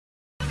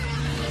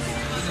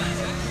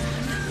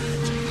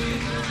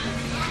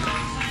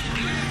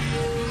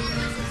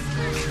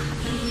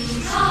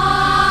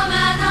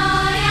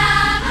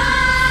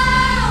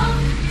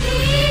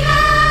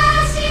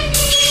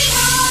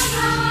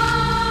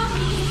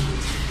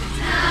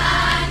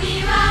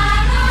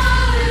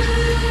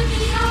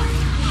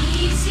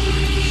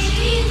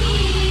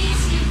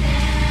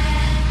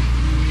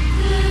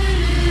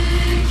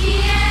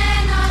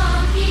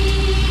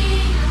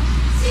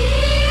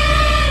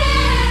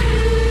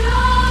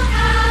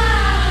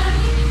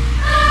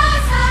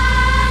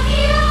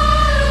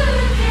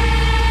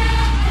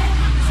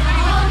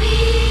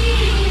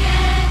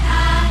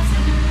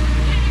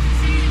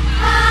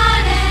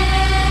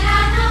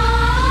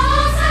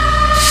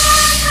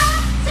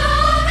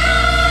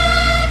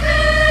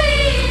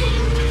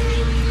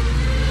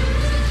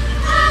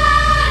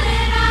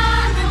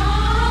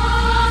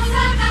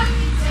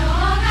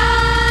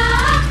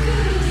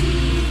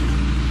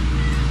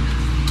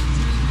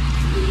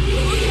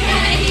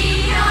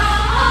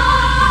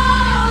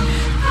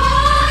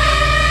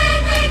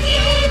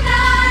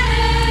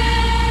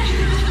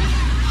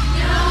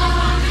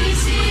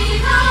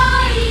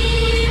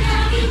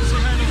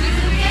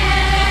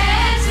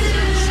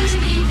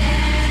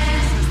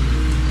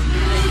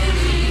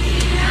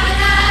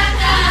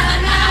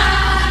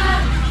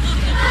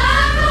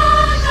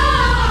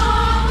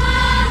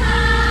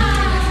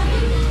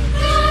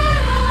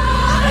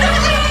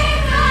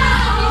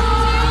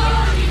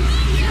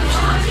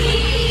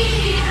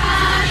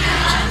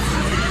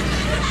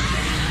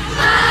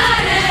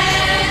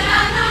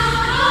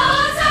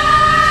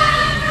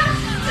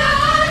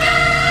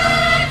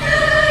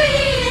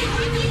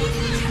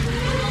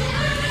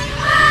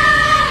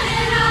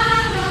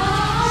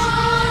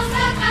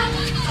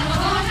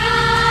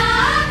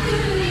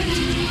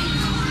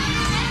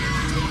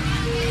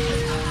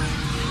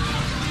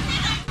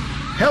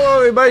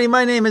everybody.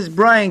 My name is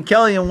Brian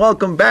Kelly, and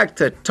welcome back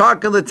to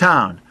Talk of the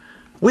Town.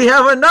 We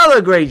have another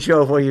great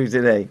show for you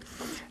today.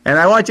 And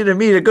I want you to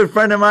meet a good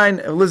friend of mine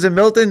who lives in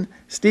Milton,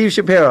 Steve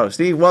Shapiro.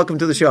 Steve, welcome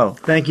to the show.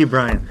 Thank you,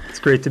 Brian. It's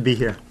great to be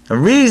here. The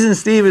reason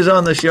Steve is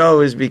on the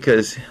show is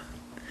because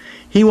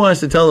he wants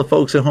to tell the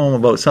folks at home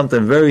about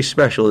something very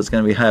special that's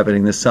going to be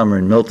happening this summer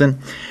in Milton.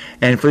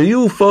 And for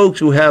you folks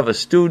who have a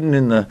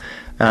student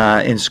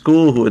in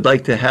school who would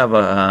like to have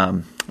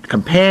a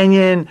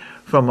companion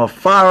from a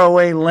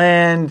faraway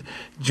land,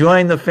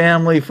 join the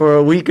family for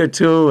a week or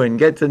two and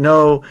get to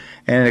know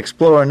and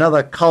explore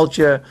another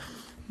culture,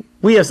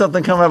 we have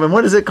something coming up. And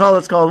what is it called?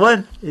 It's called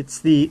what? It's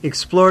the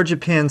Explore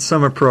Japan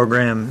Summer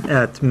Program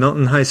at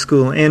Milton High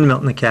School and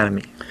Milton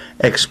Academy.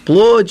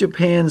 Explore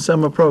Japan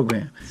Summer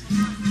Program.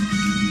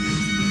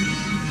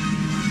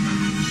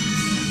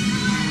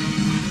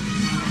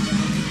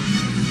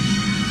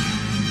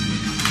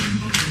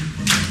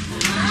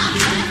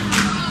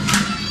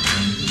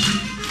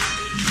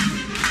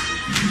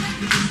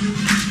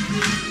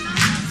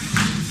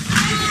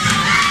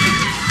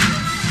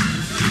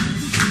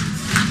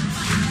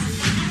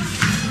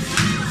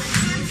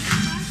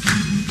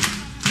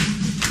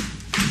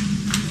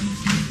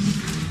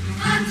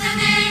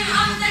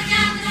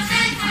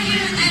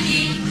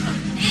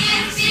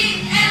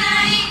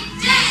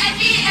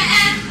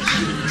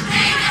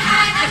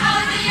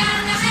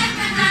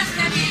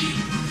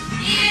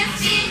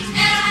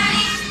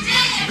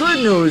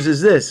 News is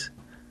this.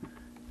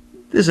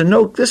 This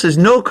is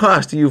no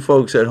cost to you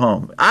folks at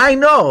home. I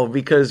know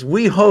because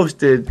we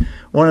hosted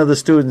one of the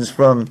students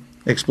from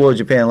Explore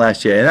Japan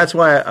last year, and that's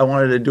why I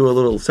wanted to do a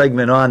little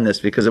segment on this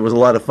because it was a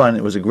lot of fun.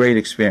 It was a great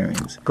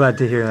experience. Glad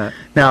to hear that.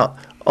 Now,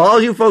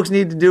 all you folks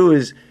need to do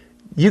is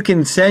you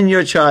can send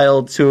your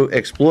child to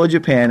Explore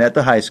Japan at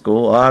the high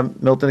school or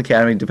Milton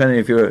Academy, depending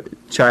if your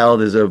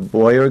child is a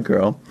boy or a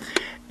girl,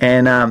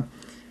 and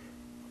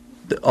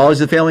all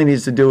the family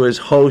needs to do is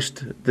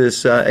host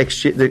this kind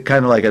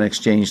of like an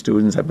exchange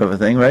student type of a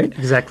thing, right?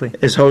 Exactly.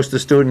 Is host the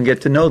student and get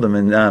to know them,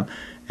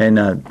 and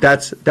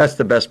that's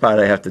the best part,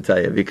 I have to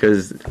tell you,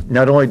 because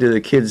not only do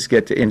the kids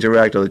get to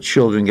interact, or the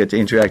children get to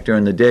interact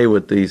during the day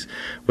with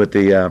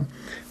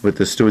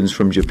the students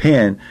from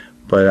Japan,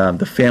 but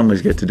the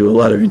families get to do a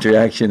lot of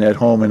interaction at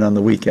home and on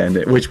the weekend,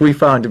 which we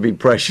found to be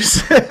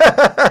precious.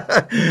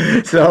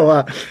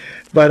 So.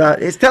 But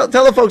tell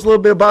the folks a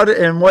little bit about it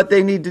and what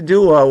they need to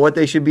do or what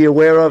they should be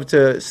aware of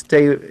to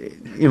stay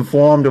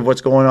informed of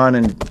what's going on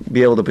and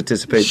be able to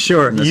participate.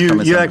 Sure.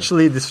 You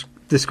actually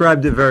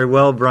described it very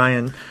well,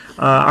 Brian.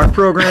 Our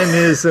program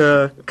is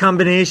a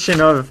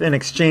combination of an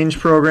exchange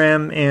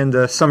program and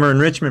a summer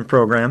enrichment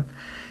program.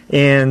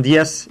 And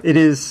yes, it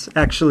is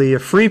actually a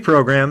free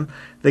program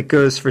that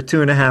goes for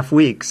 2.5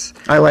 weeks.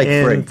 I like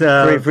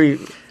free.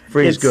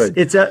 Free is good.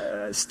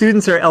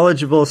 Students are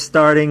eligible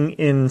starting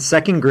in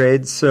second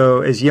grade,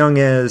 so as young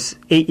as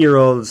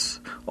 8-year-olds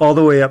all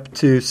the way up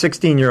to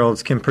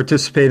 16-year-olds can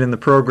participate in the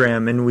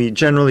program, and we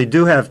generally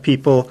do have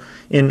people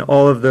in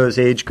all of those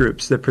age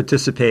groups that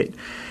participate.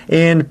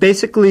 And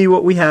basically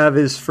what we have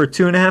is for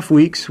 2.5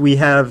 weeks, we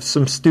have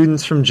some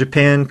students from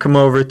Japan come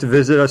over to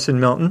visit us in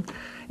Milton,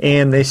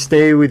 and they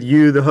stay with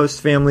you, the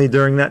host family,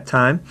 during that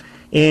time.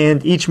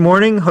 And each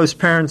morning, host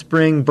parents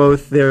bring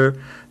both their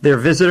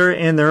visitor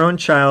and their own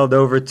child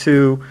over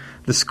to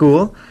the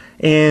school,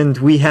 and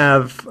we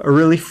have a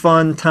really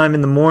fun time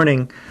in the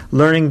morning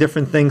learning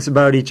different things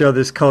about each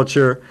other's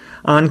culture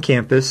on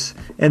campus.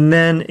 And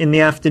then in the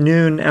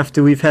afternoon,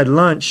 after we've had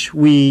lunch,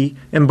 we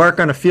embark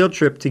on a field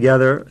trip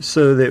together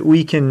so that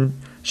we can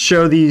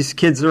show these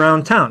kids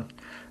around town.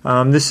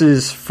 This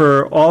is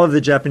for all of the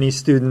Japanese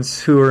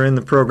students who are in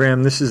the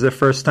program. This is their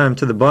first time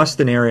to the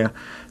Boston area.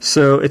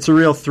 So it's a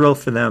real thrill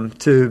for them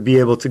to be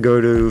able to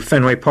go to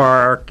Fenway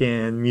Park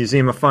and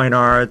Museum of Fine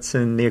Arts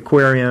and the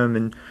aquarium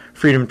and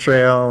Freedom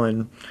Trail,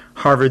 and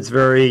Harvard's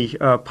very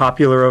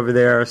popular over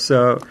there.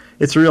 So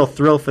it's a real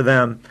thrill for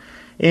them.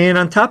 And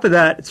on top of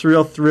that, it's a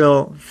real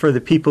thrill for the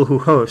people who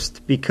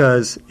host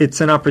because it's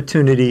an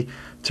opportunity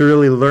to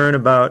really learn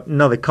about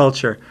another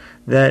culture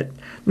that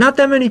not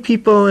that many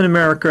people in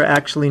America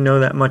actually know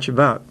that much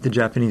about, the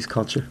Japanese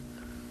culture.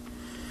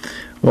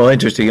 Well,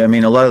 interesting. I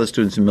mean, a lot of the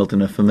students in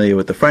Milton are familiar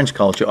with the French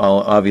culture,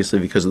 obviously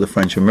because of the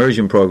French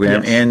immersion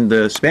program and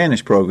the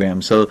Spanish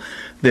program, so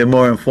they're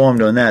more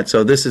informed on that.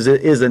 So this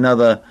is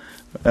another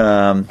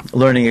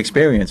learning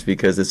experience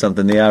because it's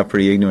something they are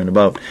pretty ignorant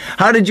about.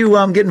 How did you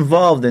get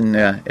involved in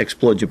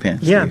Explore Japan,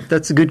 Steve? Yeah,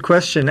 that's a good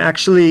question.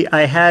 Actually,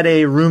 I had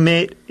a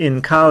roommate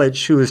in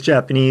college who was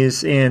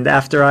Japanese, and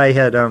after I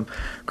had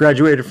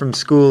graduated from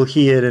school,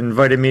 he had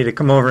invited me to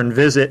come over and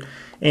visit.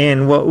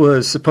 And what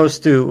was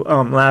supposed to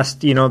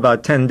last,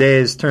 about 10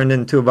 days turned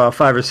into about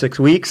 5 or 6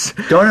 weeks.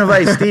 Don't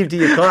invite Steve to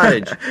your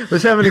cottage.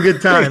 Was having a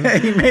good time.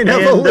 He may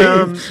never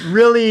leave.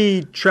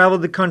 Really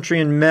traveled the country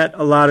and met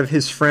a lot of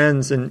his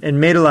friends and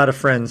made a lot of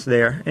friends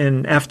there.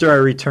 And after I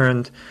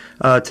returned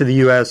to the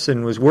U.S.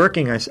 and was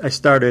working, I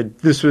started,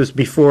 this was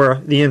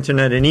before the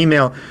internet and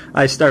email,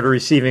 I started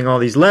receiving all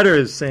these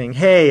letters saying,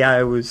 hey,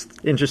 I was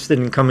interested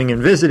in coming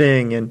and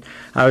visiting, and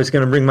I was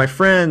going to bring my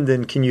friend,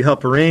 and can you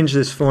help arrange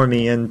this for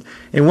me? And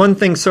one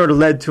thing sort of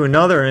led to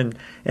another,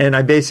 and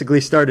I basically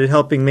started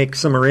helping make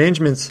some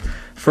arrangements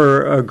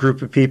for a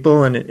group of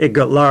people, and it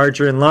got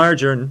larger and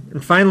larger.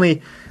 And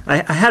finally,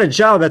 I had a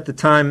job at the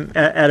time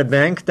at a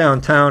bank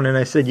downtown, and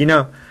I said,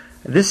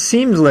 this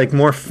seems like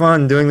more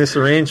fun doing this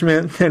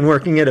arrangement than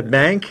working at a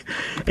bank,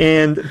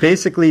 and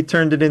basically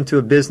turned it into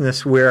a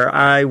business where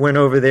I went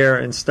over there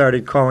and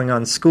started calling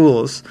on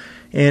schools.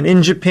 And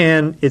in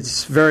Japan,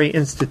 it's very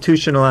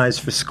institutionalized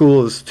for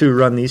schools to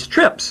run these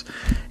trips.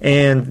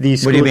 And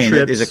these What do you mean?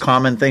 trips, Is it a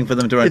common thing for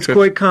them to run it's trips?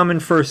 quite common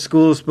for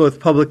schools, both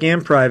public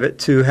and private,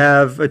 to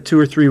have a 2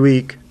 or 3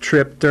 week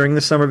trip during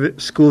the summer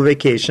school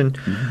vacation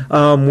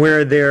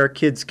where their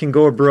kids can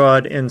go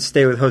abroad and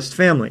stay with host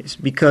families.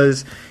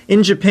 Because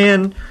in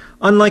Japan,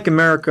 unlike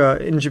America,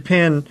 in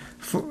Japan,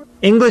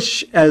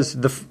 English as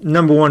the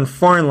number one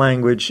foreign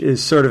language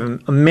is sort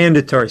of a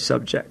mandatory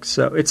subject.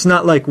 So it's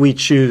not like we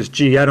choose,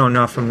 I don't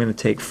know if I'm going to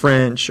take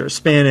French or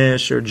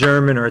Spanish or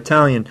German or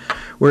Italian.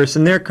 Whereas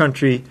in their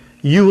country,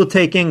 you will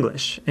take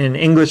English, and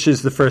English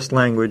is the first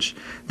language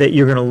that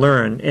you're going to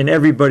learn. And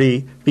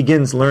everybody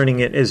begins learning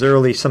it as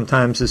early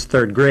sometimes as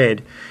 3rd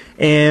grade.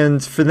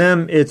 And for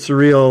them, it's a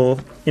real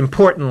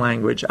important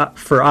language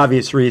for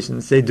obvious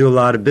reasons. They do a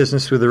lot of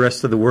business with the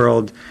rest of the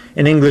world,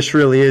 and English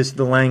really is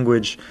the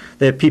language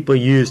that people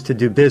use to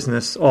do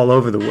business all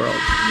over the world.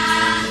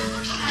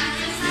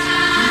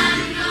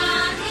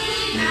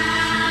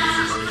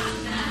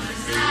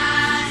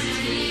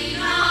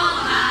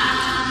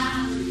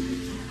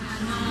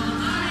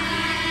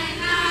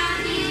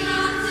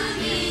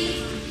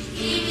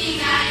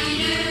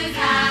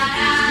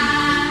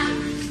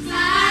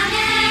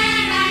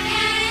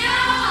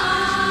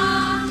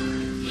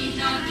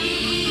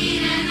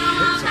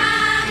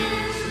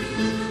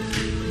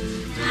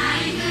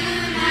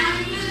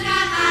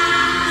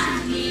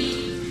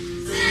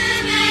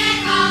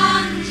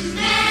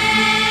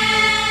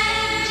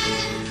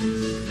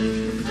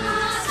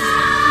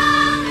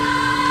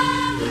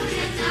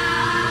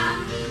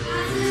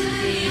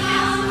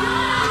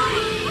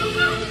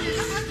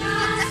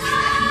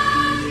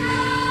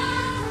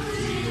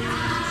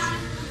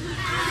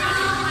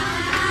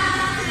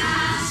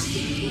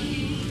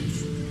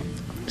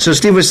 So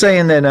Steve was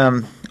saying that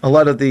a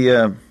lot of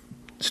the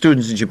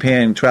students in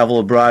Japan travel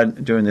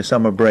abroad during the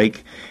summer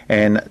break,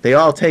 and they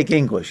all take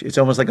English. It's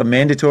almost like a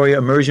mandatory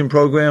immersion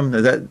program.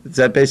 Is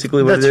that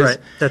basically what it is? That's right.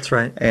 That's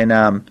right.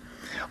 And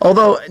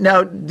although,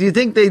 now, do you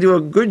think they do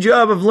a good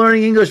job of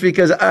learning English?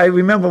 Because I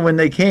remember when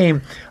they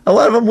came, a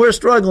lot of them were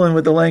struggling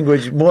with the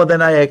language more than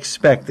I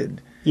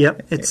expected.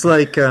 Yep. It's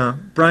like,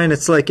 Brian,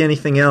 it's like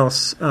anything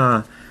else.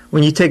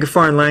 When you take a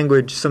foreign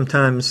language,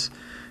 sometimes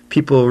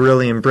people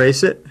really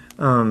embrace it.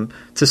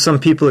 To some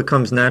people it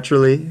comes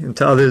naturally, and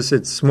to others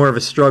it's more of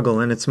a struggle,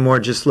 and it's more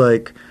just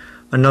like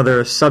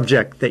another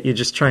subject that you're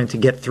just trying to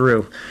get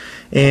through.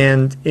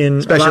 And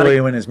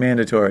especially when it's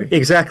mandatory.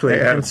 Exactly.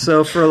 Yeah. And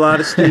so for a lot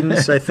of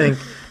students, I think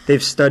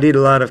they've studied a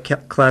lot of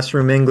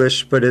classroom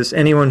English, but as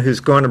anyone who's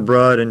gone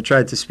abroad and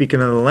tried to speak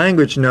another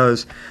language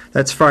knows,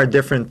 that's far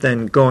different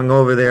than going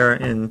over there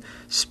and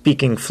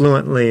speaking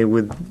fluently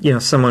with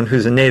someone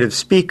who's a native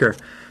speaker.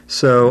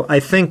 So I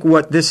think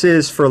what this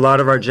is for a lot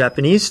of our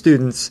Japanese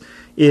students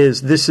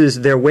is this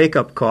is their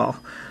wake-up call.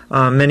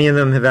 Many of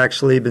them have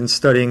actually been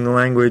studying the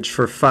language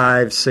for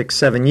 5, 6,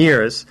 7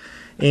 years,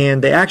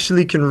 and they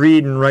actually can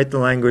read and write the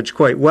language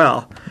quite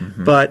well,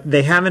 but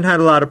they haven't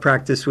had a lot of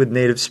practice with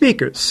native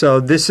speakers.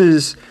 So this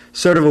is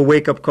sort of a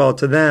wake-up call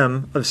to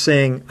them of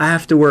saying, I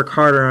have to work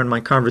harder on my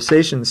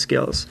conversation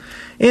skills.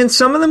 And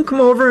some of them come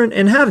over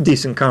and have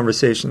decent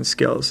conversation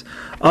skills.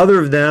 Other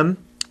of them,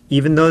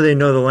 even though they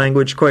know the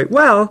language quite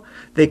well,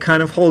 they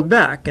kind of hold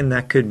back, and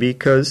that could be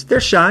because they're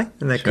shy,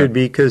 and that could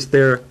be because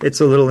it's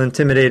a little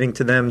intimidating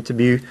to them to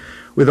be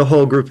with a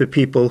whole group of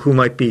people who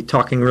might be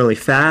talking really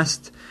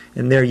fast,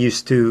 and they're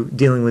used to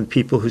dealing with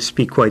people who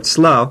speak quite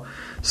slow.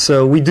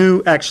 So we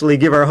do actually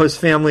give our host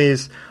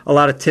families a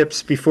lot of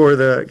tips before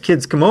the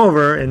kids come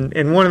over,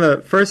 and one of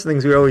the first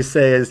things we always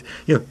say is,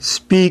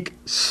 speak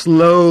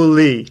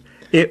slowly.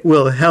 It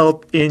will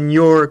help in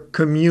your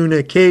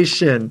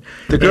communication.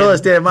 The girl that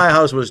stayed at my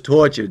house was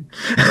tortured.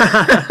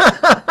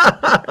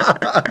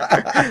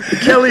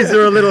 Kellys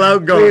are a little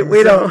outgoing.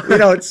 We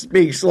don't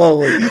speak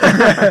slowly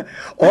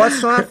or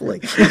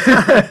softly.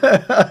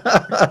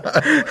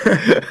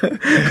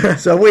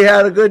 So we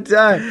had a good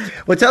time.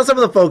 Well, tell some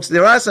of the folks,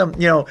 there are some,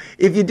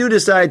 if you do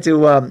decide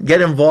to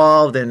get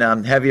involved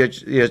and have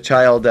your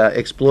child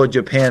explore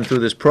Japan through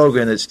this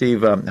program that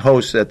Steve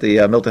hosts at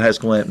the Milton High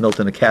School and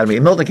Milton Academy.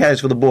 Milton Academy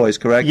is for the boys,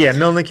 correct? Yeah,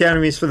 Milton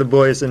Academy is for the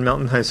boys and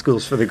Milton High School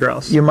is for the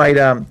girls. You might,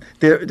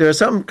 there are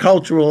some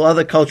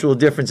other cultural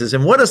differences.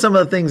 And what are some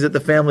of the things that the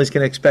families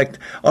can expect?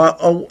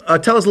 Tell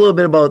us a little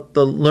bit about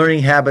the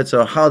learning habits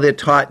or how they're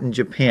taught in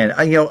Japan.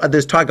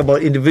 There's talk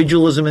about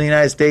individualism in the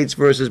United States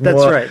versus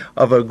more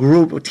of a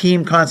group,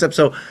 team concept.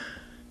 So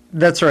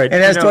that's right.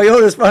 And as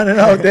Toyota's finding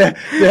out, they're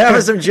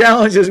having some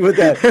challenges with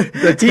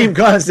the team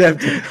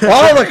concept.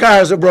 All the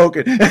cars are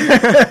broken.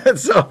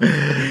 so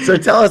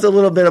tell us a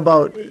little bit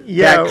about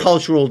that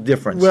cultural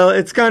difference. Well,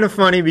 it's kind of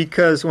funny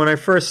because when I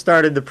first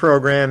started the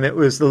program, it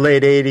was the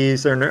late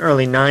 80s or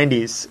early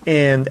 90s.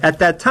 And at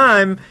that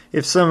time,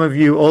 if some of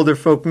you older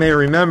folk may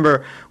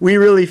remember, we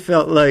really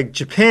felt like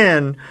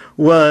Japan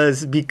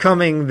was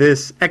becoming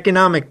this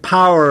economic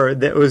power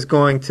that was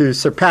going to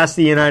surpass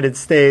the United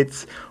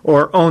States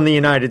or own the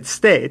United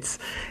States.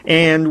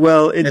 And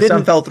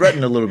some felt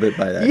threatened a little bit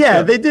by that.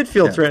 Yeah, they did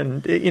feel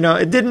threatened.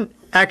 It didn't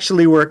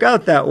actually work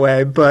out that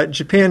way, but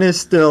Japan is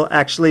still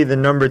actually the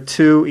number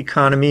 2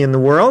 economy in the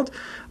world.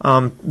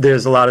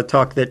 There's a lot of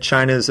talk that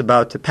China is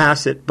about to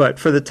pass it, but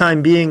for the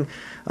time being,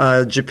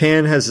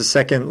 Japan has the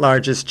second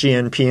largest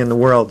GNP in the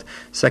world,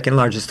 second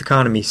largest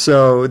economy.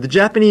 So the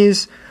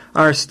Japanese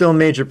are still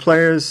major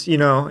players,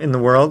 in the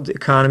world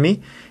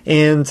economy.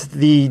 And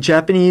the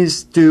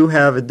Japanese do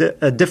have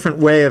a different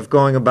way of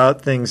going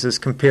about things as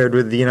compared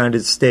with the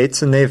United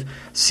States. And they've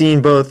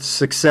seen both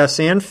success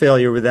and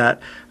failure with that.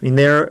 I mean,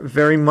 they're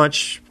very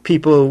much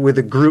people with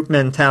a group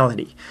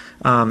mentality.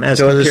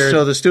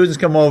 So the students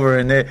come over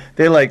and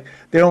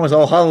they're almost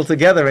all huddled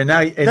together, and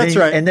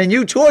and then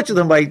you torture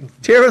them by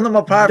tearing them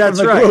apart from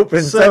the group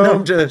and send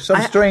them to some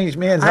strange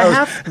man's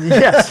house.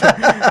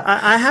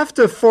 I have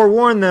to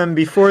forewarn them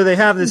before they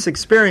have this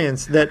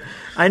experience that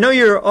I know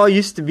you're all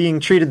used to being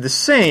treated the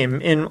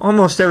same in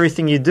almost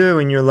everything you do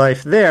in your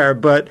life there,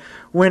 but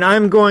when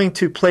I'm going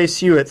to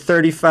place you at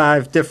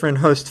 35 different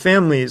host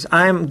families,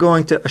 I'm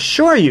going to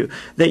assure you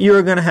that you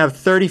are going to have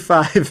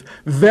 35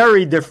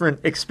 very different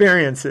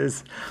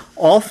experiences,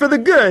 all for the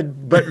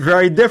good, but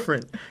very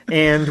different.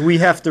 And we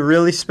have to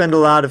really spend a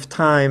lot of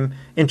time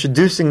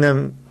introducing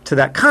them to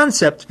that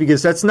concept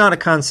because that's not a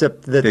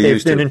concept that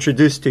they've been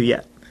introduced to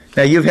yet.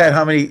 Now, you've had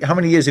how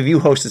many years have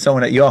you hosted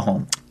someone at your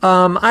home?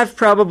 I've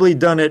probably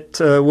done it,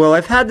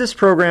 I've had this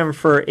program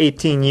for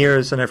 18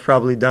 years, and I've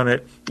probably done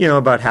it,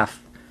 about half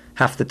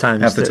the time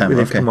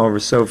they've come over.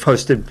 So I've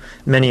hosted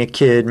many a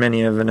kid,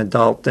 many of an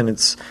adult, and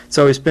it's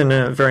always been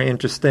a very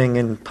interesting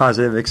and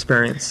positive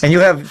experience. And you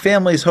have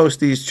families host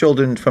these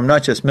children from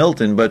not just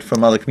Milton, but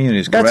from other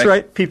communities, correct? That's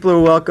right. People are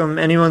welcome.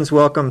 Anyone's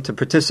welcome to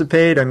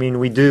participate. I mean,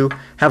 we do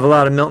have a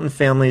lot of Milton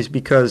families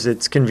because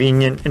it's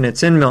convenient and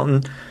it's in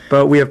Milton,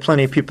 but we have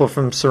plenty of people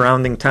from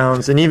surrounding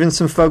towns and even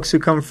some folks who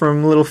come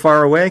from a little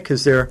far away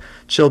because their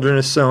children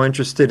are so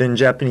interested in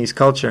Japanese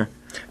culture.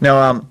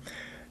 Now,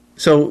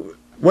 so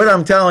what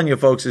I'm telling you,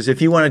 folks, is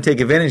if you want to take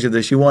advantage of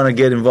this, you want to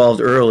get involved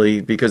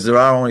early because there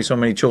are only so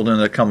many children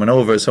that are coming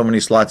over, so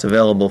many slots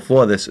available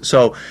for this.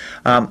 So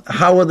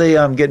how will they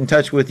get in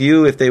touch with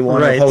you if they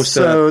want to host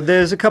So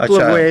there's a couple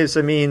of ways.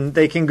 I mean,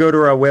 they can go to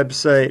our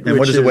website. And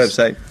what is the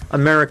website?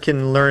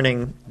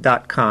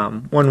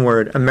 AmericanLearning.com. One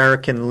word,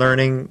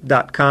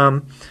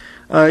 AmericanLearning.com.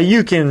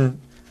 You can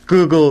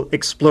Google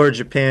Explore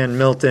Japan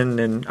Milton,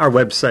 and our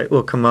website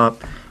will come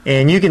up.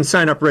 And you can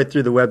sign up right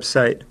through the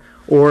website.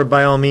 Or,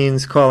 by all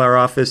means, call our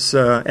office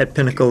at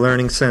Pinnacle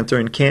Learning Center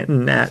in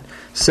Canton at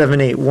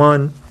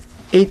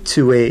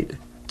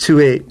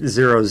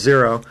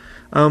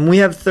 781-828-2800. We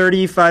have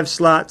 35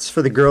 slots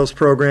for the girls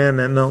program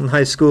at Milton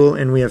High School,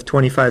 and we have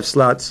 25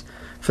 slots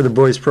for the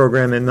boys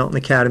program at Milton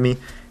Academy.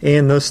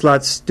 And those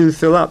slots do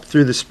fill up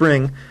through the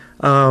spring.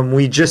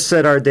 We just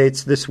set our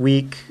dates this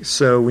week,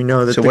 so we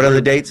know that. So what are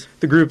the dates?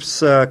 The group's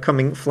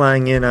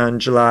flying in on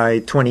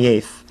July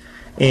 28th.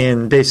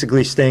 And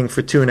basically staying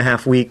for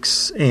 2.5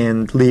 weeks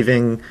and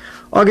leaving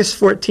August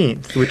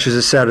 14th, which is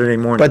a Saturday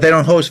morning. But they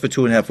don't host for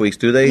 2.5 weeks,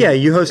 do they? Yeah,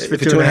 you host for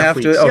 2.5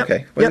 weeks.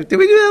 Okay. Yep. Did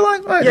we do that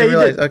long? Yeah, you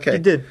did. Okay. You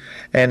did.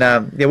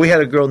 And we had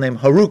a girl named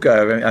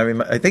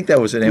Haruka. I think that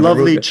was her name.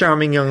 Lovely, Haruka.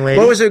 Charming young lady.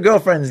 What was her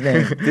girlfriend's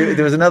name?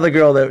 There was another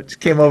girl that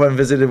came over and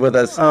visited with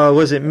us.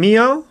 Was it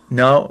Mio?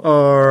 No.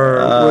 Or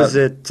was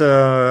it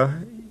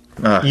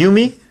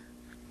Yumi?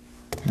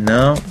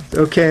 No.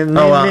 Okay.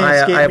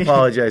 I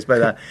apologize by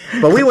that.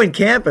 But we went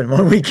camping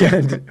one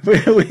weekend.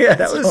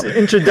 That was an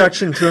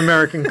introduction to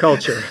American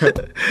culture.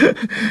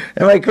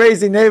 And my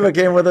crazy neighbor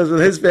came with us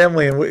with his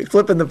family, and we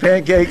flipping the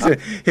pancakes.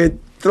 And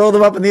throw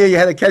them up in the air. You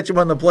had to catch them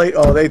on the plate.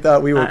 Oh, they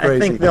thought we were crazy. I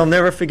think they'll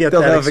never forget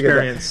that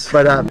experience.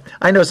 But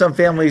I know some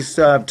families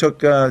took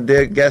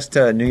their guests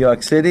to New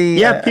York City.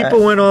 Yeah,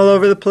 people went all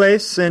over the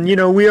place. And,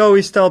 we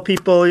always tell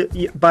people,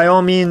 by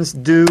all means,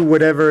 do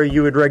whatever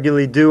you would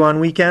regularly do on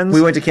weekends.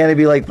 We went to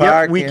Canopy Lake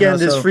Park. Yeah,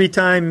 weekend is free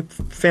time.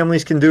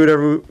 Families can do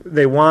whatever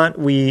they want.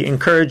 We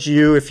encourage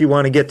you, if you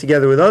want to get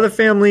together with other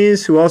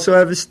families who also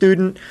have a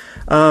student.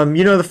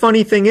 The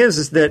funny thing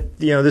is that,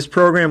 this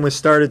program was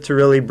started to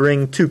really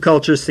bring two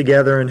cultures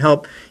together and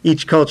help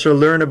each culture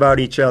learn about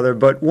each other.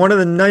 But one of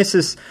the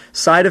nicest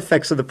side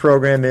effects of the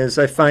program is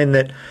I find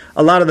that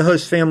a lot of the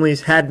host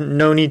families hadn't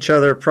known each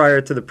other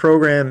prior to the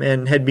program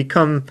and had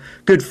become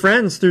good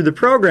friends through the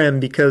program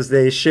because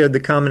they shared the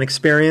common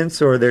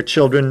experience or their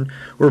children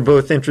were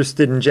both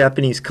interested in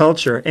Japanese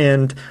culture.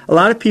 And a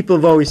lot of people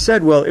have always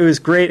said, well, it was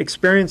a great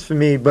experience for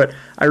me, but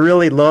I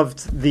really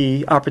loved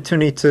the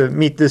opportunity to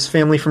meet this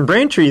family from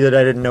Braintree that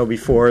I didn't know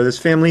before, this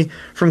family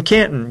from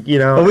Canton,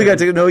 Well, we got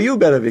to know you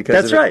better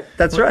because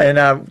That's right.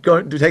 And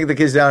going to take the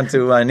kids down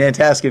to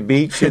Nantasket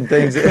Beach and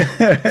things.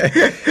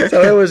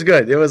 So it was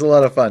good. It was a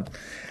lot of fun.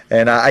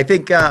 And I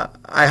think I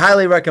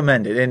highly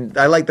recommend it. And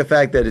I like the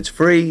fact that it's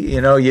free.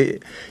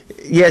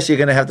 Yes, you're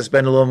going to have to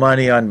spend a little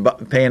money on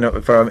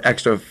paying for an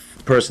extra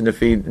person to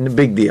feed.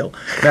 Big deal.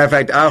 Matter of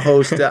fact, our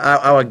host,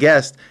 our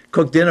guest,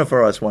 cooked dinner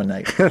for us one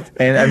night,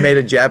 and I made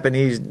a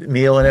Japanese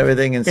meal and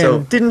everything. And so,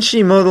 didn't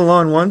she mow the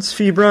lawn once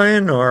for you,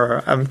 Brian?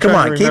 Or come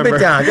on, keep it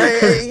down.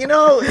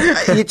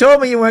 You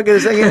told me you weren't going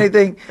to say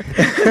anything.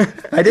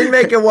 I didn't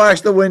make her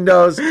wash the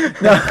windows.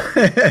 No,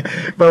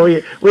 but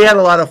we had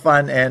a lot of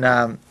fun,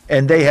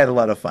 and they had a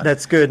lot of fun.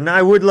 That's good. And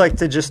I would like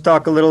to just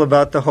talk a little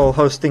about the whole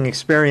hosting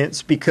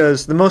experience,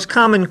 because the most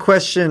common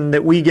question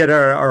that we get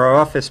at our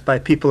office by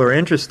people who are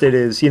interested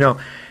is,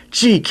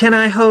 gee, can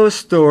I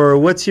host, or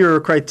what's your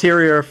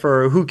criteria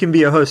for who can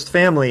be a host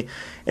family?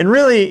 And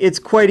really, it's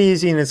quite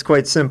easy and it's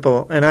quite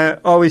simple. And I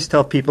always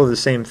tell people the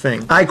same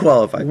thing. I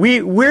qualify.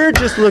 We're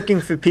just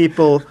looking for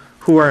people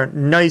who are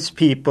nice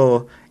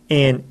people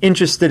and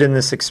interested in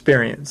this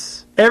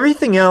experience.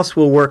 Everything else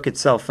will work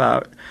itself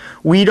out.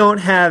 We don't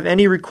have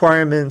any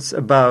requirements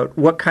about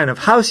what kind of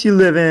house you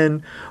live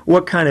in,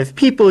 what kind of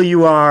people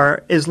you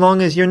are, as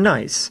long as you're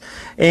nice.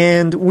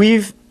 And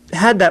we've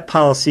had that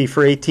policy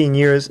for 18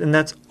 years, and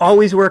that's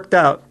always worked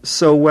out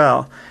so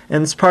well.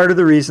 And it's part of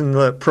the reason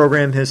the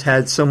program has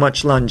had so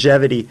much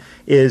longevity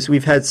is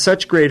we've had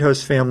such great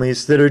host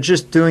families that are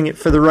just doing it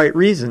for the right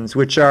reasons,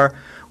 which are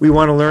we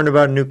want to learn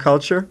about a new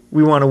culture,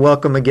 we want to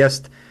welcome a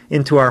guest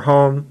into our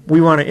home,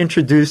 we want to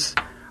introduce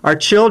our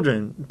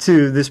children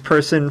to this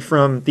person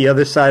from the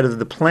other side of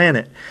the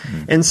planet.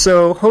 Mm-hmm. And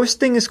so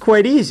hosting is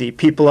quite easy.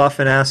 People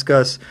often ask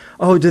us,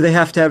 oh, do they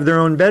have to have their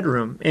own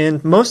bedroom?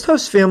 And most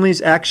host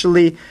families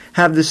actually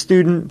have the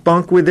student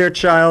bunk with their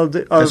child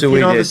of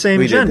the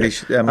same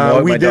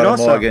gender. We did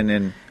also. Morgan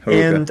and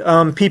Haruka.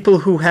 And people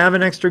who have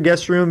an extra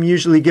guest room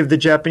usually give the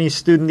Japanese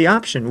student the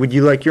option. Would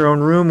you like your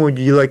own room, or would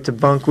you like to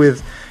bunk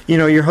with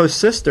your host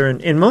sister? And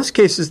in most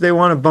cases, they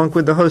want to bunk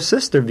with the host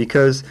sister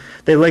because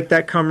they like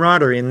that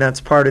camaraderie, and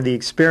that's part of the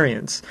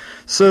experience.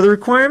 So the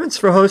requirements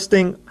for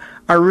hosting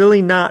are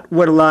really not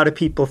what a lot of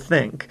people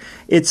think.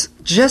 It's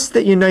just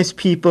that you're nice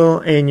people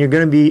and you're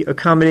going to be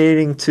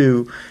accommodating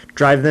to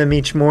drive them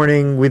each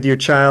morning with your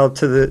child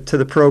to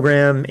the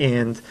program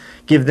and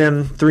give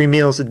them 3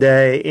 meals a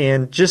day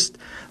and just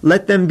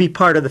let them be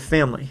part of the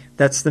family.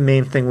 That's the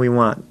main thing we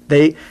want.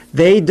 They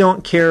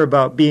don't care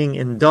about being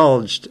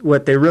indulged.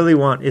 What they really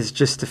want is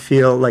just to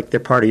feel like they're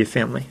part of your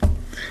family.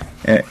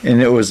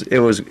 And it was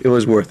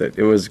worth it.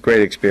 It was a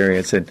great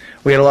experience, and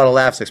we had a lot of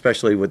laughs,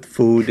 especially with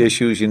food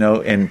issues,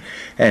 and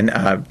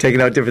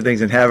taking out different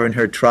things and having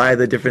her try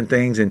the different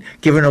things and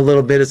giving her a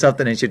little bit of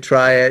something and she'd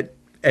try it.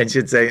 And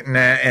she'd say, nah,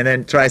 and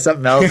then try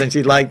something else, and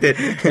she liked it.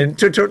 And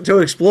to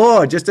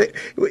explore,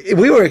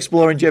 we were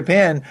exploring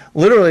Japan,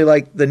 literally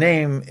like the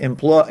name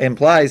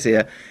implies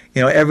here,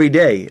 every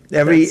day.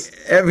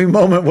 Every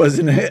moment was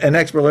an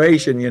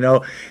exploration,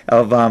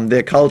 of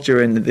their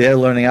culture, and they're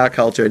learning our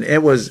culture. And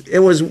it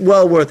was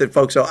well worth it,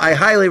 folks. So I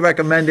highly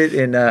recommend it.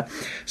 And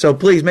so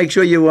please make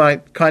sure you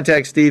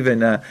contact Steve,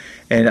 and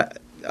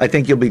I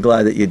think you'll be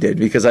glad that you did,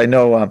 because I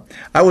know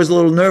I was a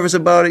little nervous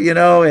about it,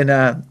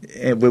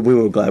 and we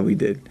were glad we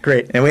did.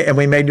 Great. And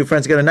we made new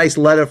friends. Got a nice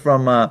letter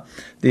from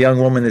the young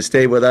woman that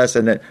stayed with us,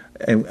 and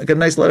got a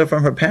nice letter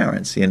from her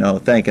parents,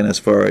 thanking us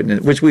for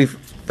it, which we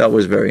thought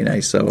was very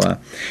nice. So,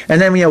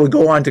 and then we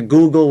go on to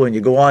Google, and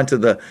you go on to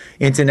the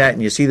internet,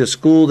 and you see the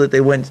school that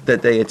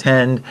they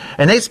attend,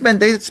 and they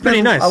spend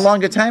nice. a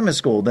longer time in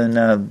school than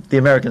the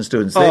American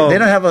students. They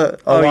don't have a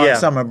long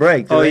summer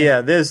break.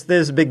 Yeah,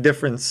 there's a big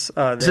difference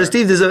there. So,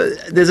 Steve,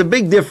 there's a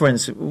big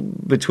difference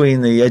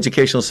between the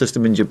educational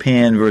system in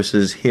Japan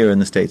versus here in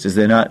the States, is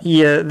there not?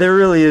 Yeah, there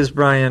really is,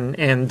 Brian,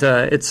 and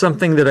it's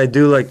something that I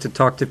do like to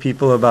talk to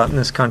people about in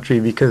this country,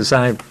 because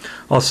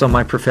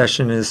my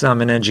profession is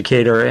I'm an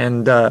educator,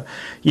 and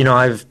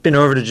I've been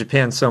over to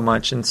Japan so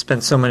much and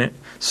spent so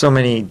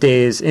many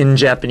days in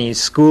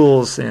Japanese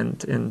schools,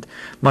 and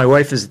my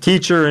wife is a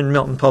teacher in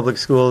Milton Public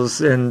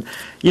Schools, and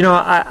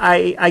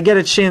I get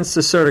a chance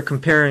to sort of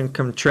compare and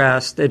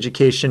contrast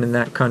education in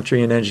that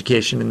country and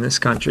education in this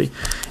country,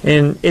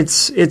 and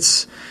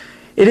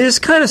it is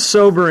kind of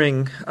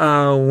sobering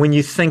when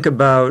you think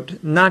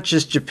about not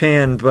just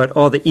Japan, but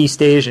all the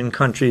East Asian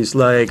countries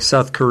like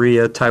South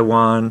Korea,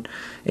 Taiwan,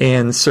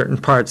 and certain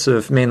parts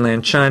of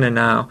mainland China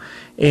now,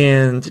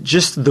 and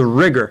just the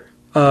rigor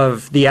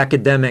of the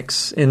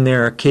academics in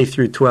their K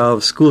through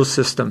 12 school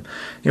system.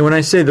 And when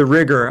I say the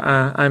rigor,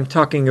 I'm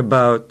talking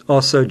about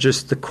also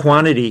just the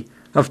quantity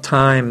of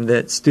time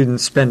that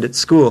students spend at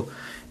school.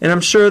 And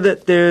I'm sure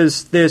that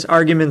there's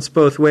arguments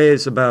both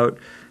ways about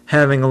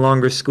having a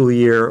longer school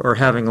year or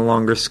having a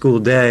longer school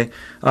day.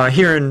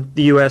 Here in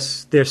the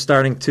U.S., they're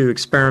starting to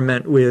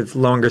experiment with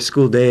longer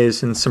school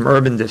days in some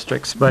urban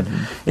districts. But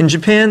in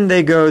Japan,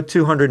 they go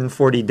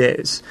 240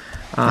 days.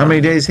 How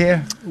many days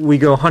here? We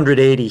go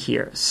 180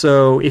 here.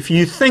 So if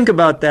you think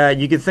about that,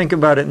 you can think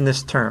about it in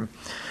this term.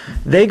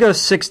 They go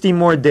 60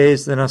 more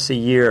days than us a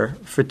year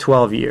for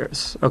 12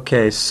 years.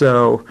 Okay,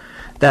 so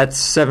that's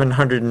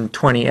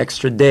 720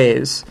 extra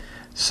days.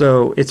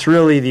 So it's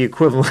really the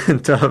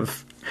equivalent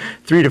of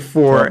 3 to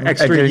 4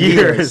 extra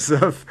years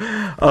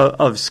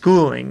of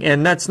schooling.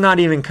 And that's not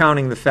even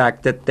counting the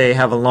fact that they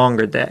have a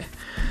longer day,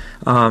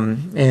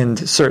 and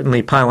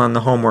certainly pile on the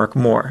homework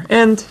more.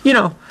 And,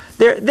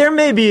 there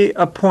may be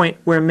a point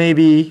where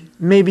maybe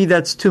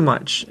that's too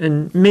much.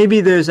 And maybe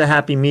there's a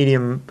happy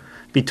medium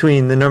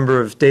between the number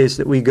of days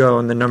that we go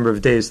and the number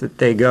of days that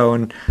they go.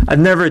 And I've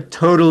never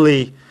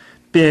totally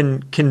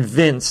been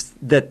convinced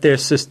that their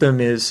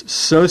system is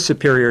so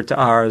superior to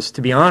ours,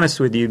 to be honest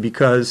with you,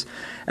 because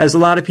as a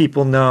lot of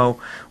people know,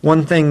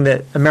 one thing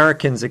that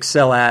Americans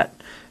excel at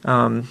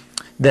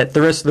that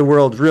the rest of the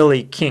world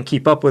really can't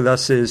keep up with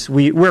us is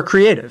we're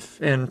creative,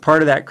 and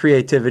part of that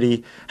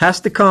creativity has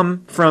to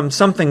come from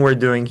something we're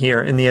doing here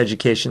in the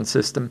education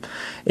system.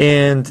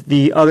 And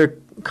the other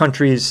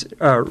countries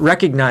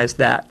recognize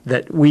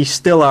that we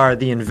still are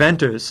the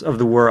inventors of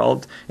the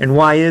world. And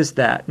why is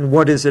that? And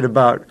what is it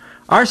about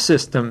our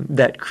system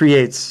that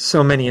creates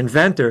so many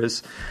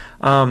inventors,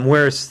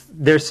 whereas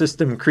their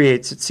system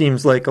creates, it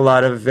seems like, a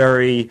lot of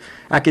very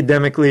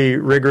academically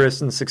rigorous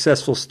and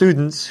successful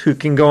students who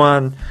can go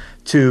on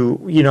to,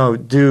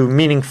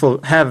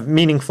 have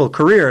meaningful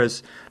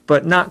careers,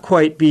 but not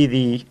quite be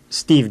the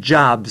Steve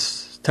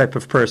Jobs type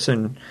of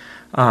person,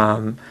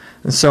 and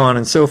so on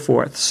and so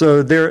forth.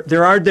 So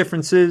there are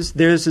differences.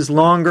 Theirs is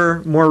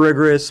longer, more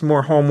rigorous,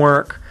 more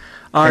homework.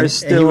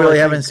 Ours and you really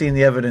haven't seen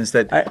the evidence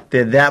that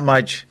they're that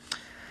much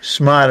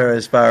smarter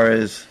as far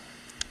as...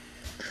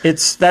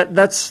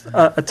 That's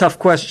a tough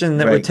question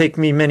that would take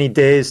me many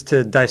days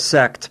to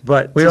dissect.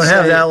 But we don't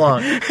have that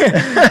long.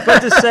 But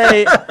to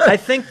say, I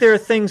think there are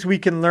things we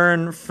can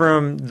learn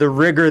from the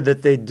rigor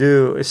that they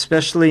do,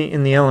 especially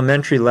in the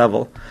elementary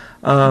level.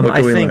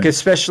 I think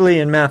especially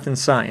in math and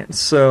science.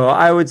 So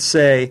I would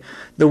say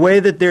the way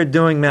that they're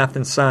doing math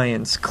and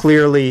science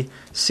clearly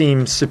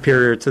seems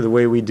superior to the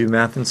way we do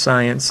math and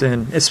science,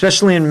 and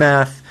especially in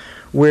math,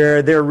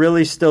 where they're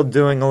really still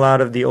doing a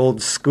lot of the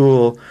old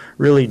school,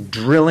 really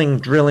drilling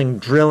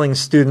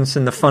students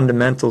in the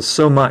fundamentals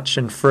so much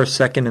in first,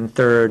 second, and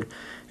third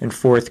and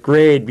fourth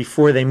grade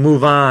before they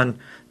move on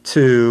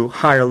to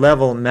higher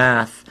level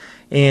math.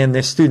 And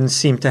their students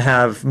seem to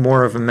have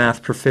more of a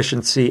math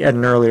proficiency at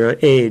an earlier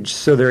age,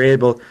 so they're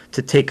able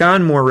to take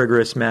on more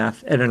rigorous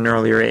math at an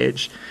earlier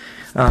age.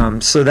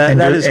 So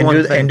that is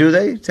one thing. And do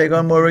they take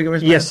on more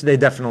rigorous math? Yes, they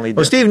definitely do.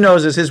 Well, Steve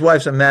knows this. His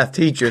wife's a math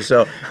teacher,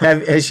 so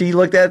has she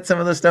looked at some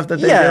of the stuff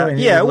that they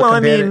do? Yeah. Well, I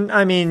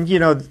mean,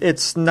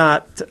 it's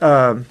not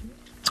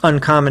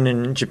uncommon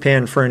in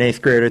Japan for an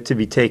 8th grader to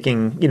be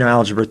taking,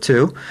 Algebra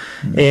 2,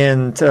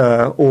 and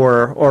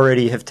or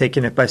already have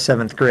taken it by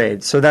 7th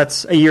grade. So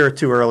that's a year or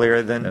two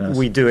earlier than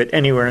we do it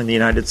anywhere in the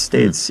United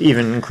States,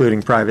 even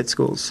including private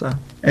schools. So.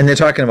 And they're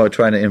talking about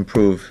trying to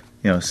improve,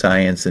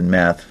 science and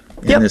math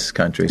in this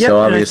country. So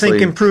obviously, and I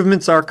think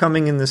improvements are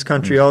coming in this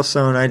country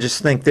also, and I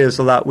just think there's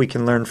a lot we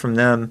can learn from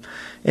them.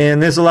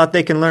 And there's a lot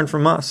they can learn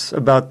from us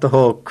about the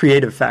whole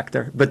creative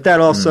factor. But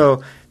that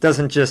also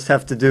doesn't just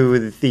have to do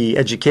with the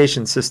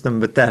education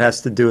system, but that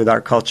has to do with our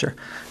culture.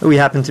 We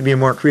happen to be a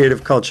more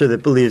creative culture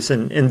that believes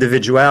in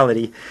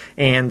individuality,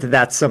 and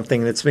that's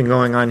something that's been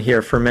going on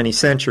here for many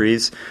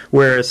centuries,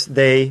 whereas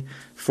they,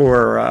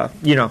 for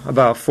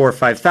about 4,000 or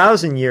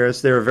 5,000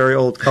 years, they're a very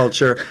old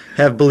culture,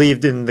 have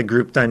believed in the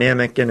group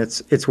dynamic, and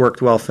it's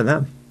worked well for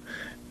them.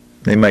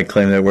 They might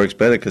claim that it works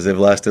better because they've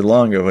lasted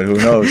longer, but who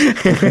knows?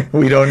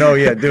 We don't know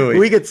yet, do we?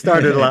 We get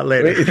started a lot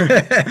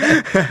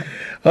later.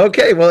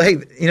 Okay, well, hey,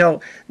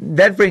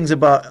 that brings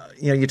about,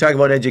 you talk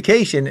about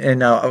education,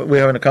 and we were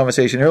having a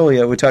conversation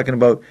earlier. We're talking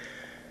about,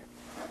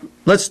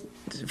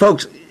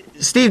 folks,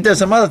 Steve does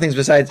some other things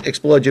besides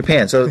explore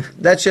Japan. So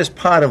that's just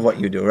part of what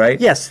you do, right?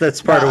 Yes,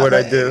 that's part of what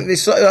I do.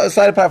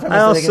 Slide apart from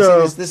this. So they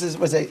can see this is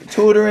what's it?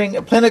 Tutoring,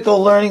 a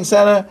Pinnacle Learning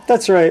Center.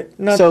 That's right.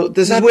 So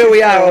this is where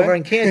we are over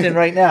in Canton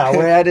right now.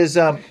 We're at his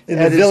in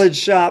the Village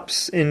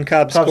Shops in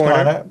Cobb's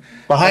Corner.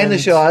 Behind the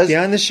Shaws.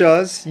 Behind the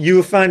Shaws. You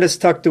will find us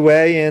tucked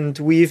away, and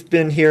we've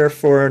been here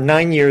for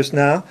 9 years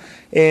now.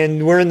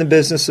 And we're in the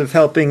business of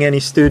helping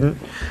any student,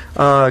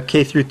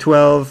 K through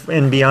 12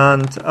 and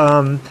beyond,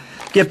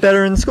 get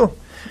better in school.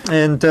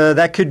 And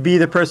that could be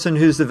the person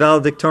who's the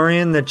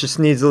valedictorian that just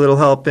needs a little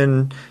help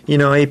in,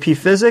 AP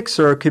Physics,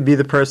 or it could be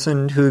the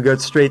person who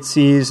got straight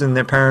C's and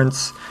their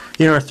parents,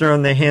 are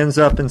throwing their hands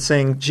up and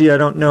saying, gee, I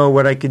don't know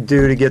what I could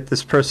do to get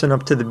this person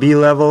up to the B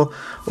level,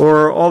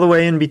 or all the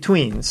way in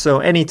between. So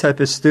any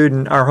type of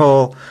student, our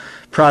whole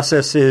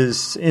process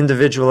is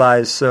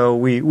individualized. So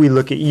we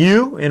look at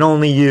you and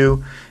only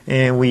you,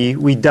 and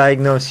we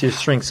diagnose your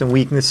strengths and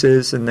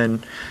weaknesses, and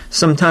then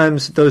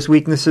sometimes those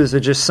weaknesses are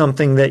just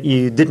something that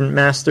you didn't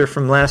master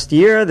from last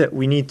year that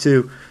we need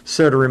to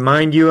sort of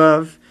remind you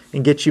of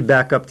and get you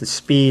back up to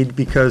speed,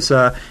 because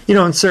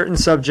in certain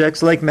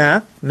subjects like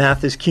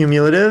math is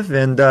cumulative,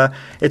 and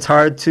it's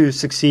hard to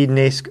succeed in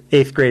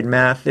eighth grade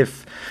math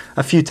if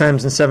a few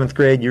times in seventh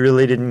grade you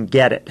really didn't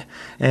get it.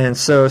 And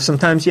so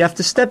sometimes you have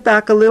to step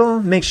back a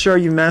little, make sure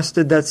you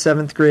mastered that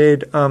seventh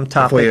grade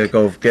topic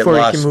before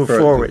you can move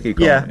forward.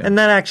 Yeah, and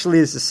that actually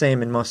is the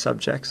same in most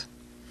subjects.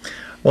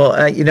 Well,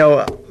 we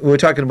were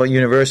talking about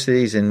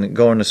universities and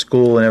going to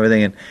school and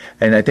everything,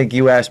 and I think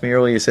you asked me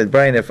earlier, you said,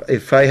 Brian,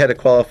 if I had to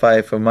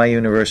qualify for my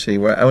university,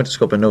 where I went to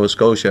school up in Nova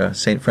Scotia,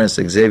 St.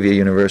 Francis Xavier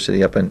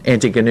University up in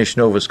Antigonish,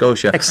 Nova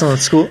Scotia. Excellent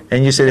school.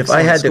 And you said, if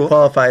I had to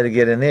qualify to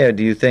get in there,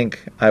 do you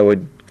think I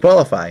would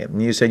qualify?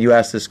 And you said you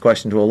asked this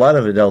question to a lot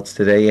of adults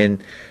today,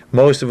 and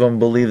most of them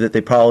believe that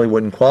they probably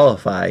wouldn't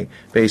qualify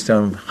based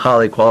on how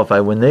they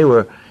qualified when they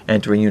were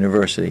entering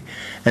university.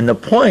 And the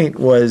point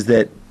was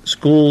that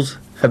schools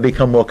have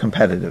become more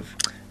competitive.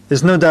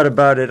 There's no doubt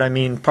about it. I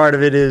mean, part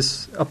of it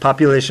is a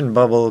population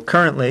bubble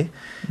currently,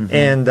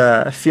 and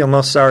I feel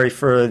most sorry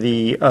for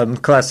the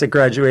class that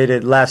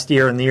graduated last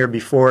year and the year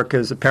before,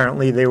 because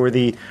apparently they were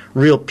the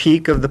real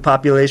peak of the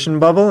population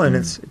bubble, and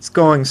it's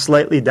going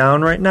slightly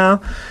down right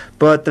now.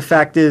 But the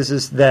fact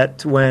is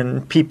that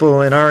when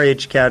people in our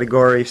age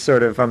category,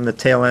 sort of on the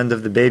tail end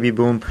of the baby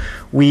boom,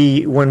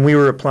 when we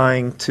were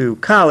applying to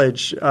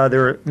college, there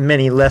were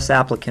many less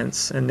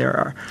applicants, and there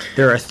are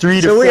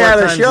 3 to 4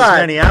 times as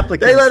many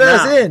applicants. They let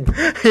us in.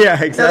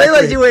 Yeah, exactly. Now they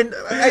let you in.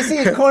 I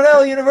see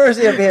Cornell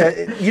University up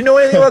here. You know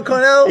anything about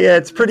Cornell? Yeah,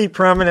 it's pretty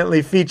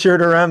prominently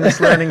featured around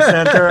this learning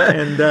center,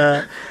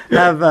 and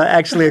have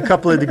actually a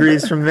couple of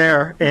degrees from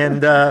there.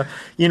 And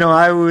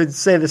I would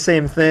say the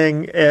same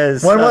thing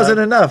as one wasn't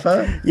enough, huh?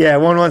 Yeah,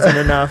 one wasn't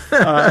enough.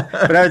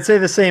 But I would say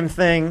the same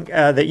thing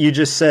that you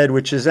just said,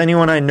 which is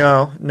anyone I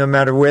know, no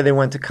matter where they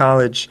went to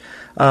college,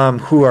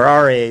 who are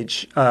our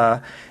age,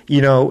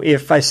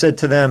 if I said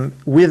to them,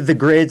 with the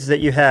grades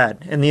that you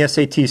had and the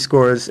SAT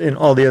scores and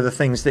all the other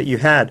things that you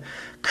had,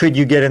 could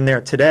you get in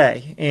there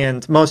today?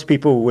 And most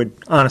people would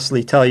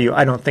honestly tell you,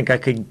 I don't think I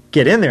could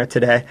get in there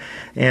today.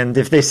 And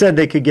if they said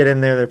they could get in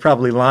there, they're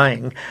probably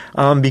lying,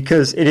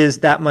 because it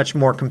is that much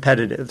more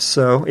competitive.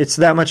 So it's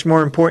that much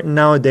more important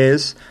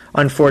nowadays,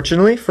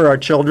 unfortunately, for our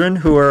children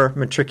who are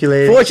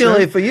matriculated.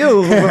 Fortunately for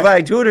you, who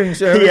provide tutoring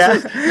services. Yeah.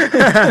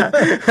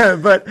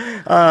 But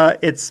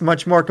it's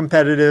much more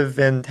competitive,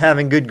 and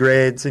having good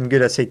grades and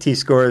good SAT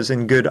scores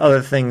and good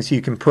other things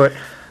you can put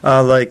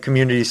like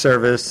community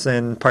service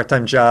and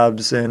part-time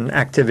jobs and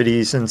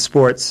activities and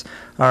sports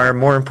are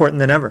more important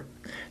than ever.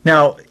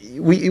 Now,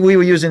 we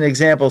were using an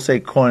example,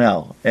 say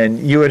Cornell, and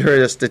you had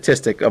heard a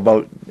statistic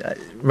about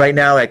right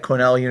now at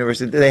Cornell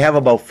University, they have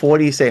about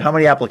 40, say, how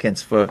many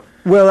applicants for?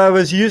 Well, I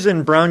was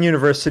using Brown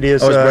University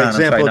as an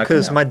example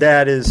because my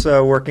dad is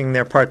working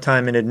there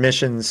part-time in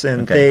admissions,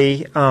 and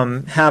they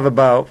have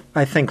about,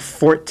 I think,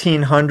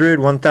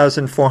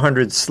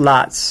 1,400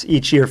 slots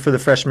each year for the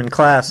freshman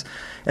class.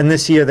 And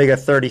this year they got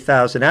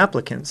 30,000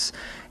 applicants.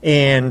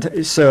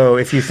 And so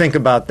if you think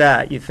about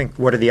that, you think,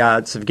 what are the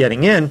odds of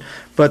getting in?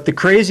 But the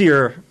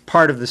crazier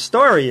part of the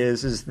story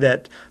is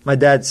that my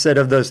dad said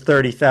of those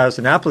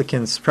 30,000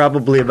 applicants,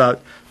 probably about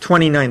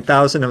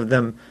 29,000 of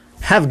them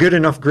have good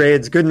enough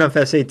grades, good enough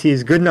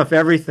SATs, good enough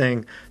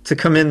everything to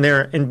come in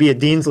there and be a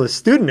dean's list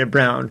student at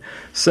Brown.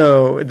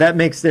 So that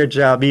makes their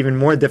job even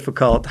more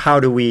difficult.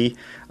 How do we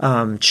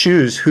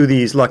choose who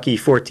these lucky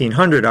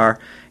 1,400 are?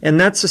 And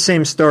that's the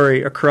same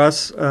story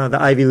across the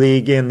Ivy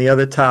League and the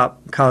other top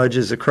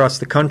colleges across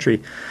the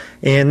country.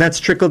 And that's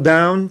trickled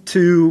down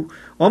to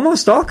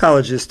almost all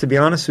colleges, to be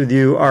honest with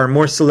you, are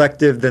more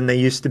selective than they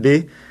used to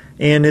be.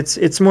 And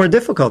it's more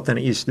difficult than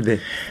it used to be.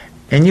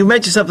 And you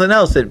mentioned something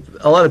else that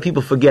a lot of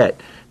people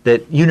forget,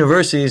 that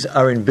universities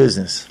are in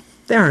business.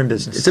 They are in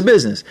business. It's a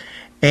business.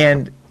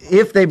 And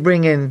if they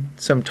bring in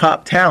some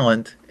top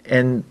talent,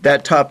 and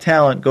that top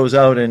talent goes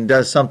out and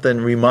does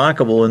something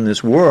remarkable in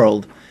this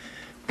world,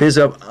 there's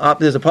a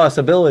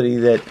possibility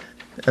that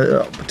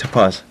to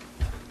pause.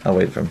 I'll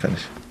wait for him to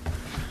finish.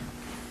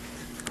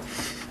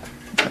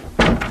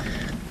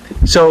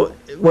 So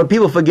what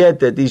people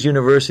forget that these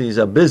universities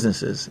are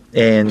businesses,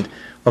 and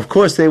of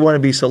course they want to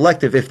be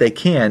selective if they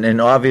can,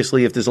 and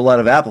obviously if there's a lot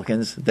of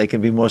applicants, they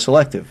can be more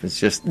selective. It's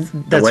just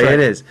the way it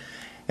is.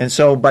 And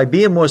so by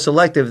being more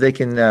selective, they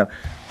can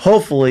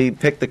hopefully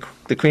pick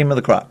the cream of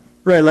the crop.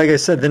 Right, like I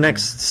said, the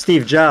next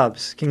Steve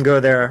Jobs can go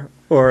there,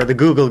 or the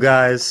Google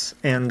guys.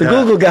 And the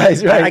Google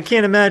guys, right. I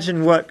can't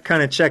imagine what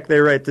kind of check they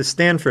write to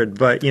Stanford,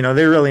 but, you know,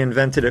 they really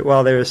invented it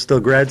while they were still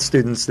grad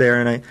students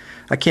there, and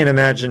I can't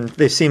imagine,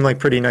 they seem like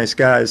pretty nice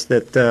guys,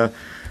 that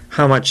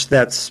how much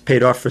that's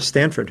paid off for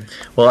Stanford.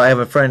 Well, I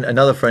have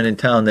another friend in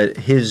town that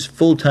his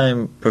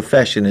full-time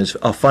profession is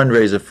a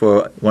fundraiser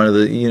for one of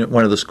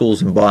the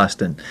schools in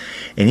Boston,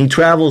 and he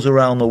travels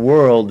around the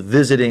world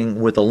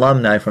visiting with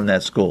alumni from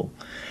that school,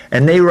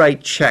 and they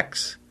write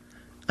checks.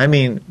 I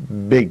mean,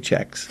 big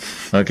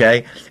checks.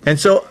 Okay, and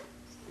so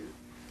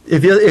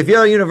if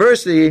you're a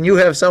university and you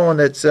have someone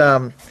that's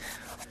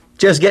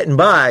just getting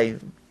by,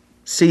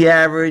 C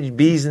average,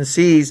 B's and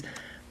C's,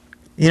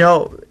 you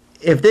know,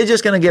 if they're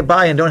just going to get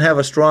by and don't have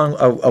a strong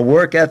a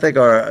work ethic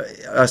or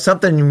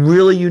something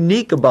really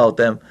unique about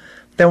them,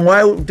 then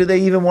why do they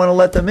even want to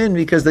let them in?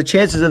 Because the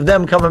chances of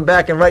them coming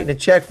back and writing a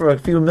check for a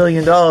few $1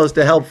 million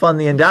to help fund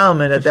the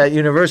endowment at that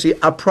university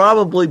are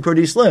probably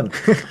pretty slim.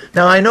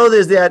 Now, I know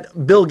there's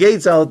that Bill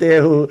Gates out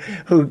there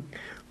who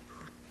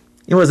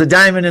he was a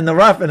diamond in the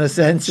rough in a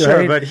sense. Sure,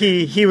 right? but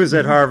he was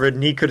at Harvard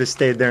and he could have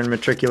stayed there and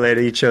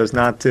matriculated. He chose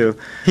not to.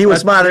 He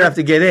was smart enough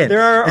to get in.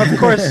 There are, of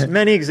course,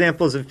 many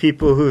examples of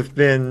people who have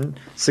been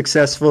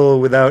successful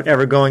without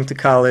ever going to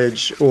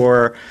college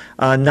or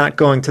not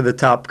going to the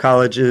top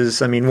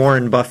colleges. I mean,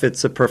 Warren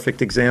Buffett's a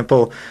perfect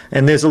example.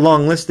 And there's a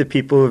long list of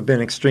people who have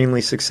been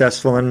extremely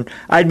successful. And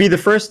I'd be the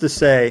first to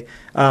say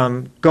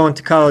going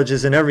to college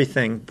isn't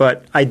everything.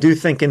 But I do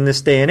think in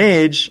this day and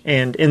age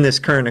and in this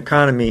current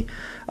economy,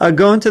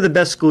 going to the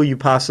best school you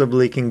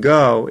possibly can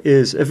go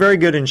is a very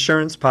good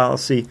insurance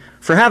policy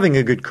for having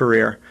a good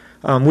career.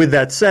 With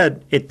that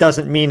said, it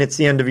doesn't mean it's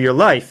the end of your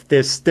life.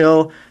 There's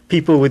still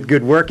people with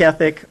good work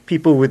ethic,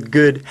 people with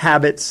good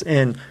habits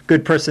and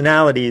good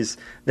personalities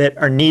that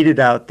are needed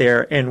out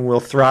there and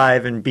will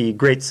thrive and be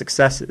great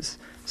successes.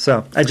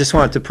 So I just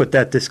wanted to put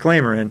that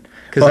disclaimer in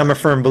because I'm a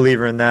firm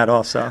believer in that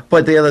also.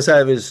 But the other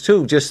side of it is,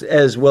 too, just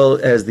as well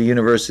as the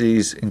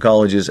universities and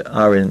colleges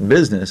are in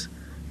business,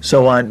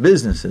 so aren't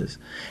businesses.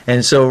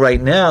 And so right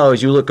now,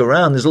 as you look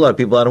around, there's a lot of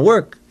people out of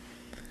work.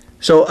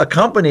 So a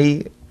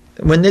company,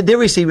 when they're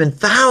receiving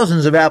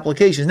thousands of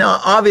applications,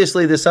 now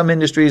obviously there's some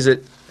industries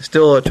that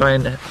still are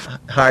trying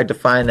hard to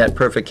find that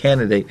perfect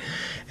candidate,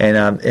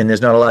 and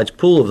there's not a large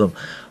pool of them.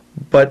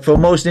 But for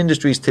most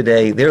industries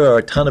today, there are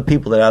a ton of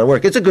people that are out of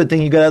work. It's a good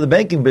thing you got out of the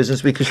banking business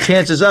because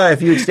chances are,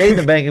 if you had stayed in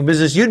the banking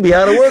business, you'd be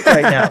out of work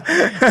right now.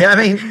 Yeah, I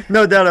mean,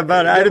 no doubt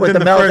about it. I'd have with been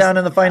the meltdown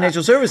in the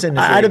financial service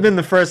industry. I'd have been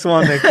the first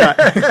one they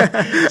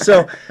cut.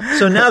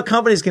 So now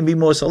companies can be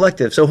more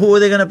selective. So who are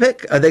they going to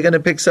pick? Are they going to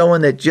pick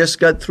someone that just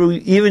got through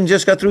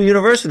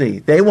university?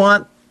 They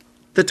want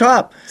the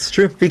top. It's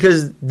true.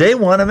 Because they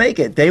want to make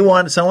it. They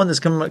want someone that's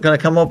going to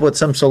come up with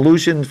some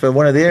solution for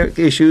one of their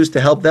issues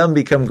to help them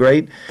become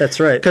great. That's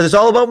right. Because it's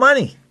all about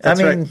money. That's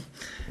right.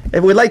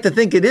 We'd like to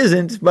think it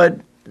isn't,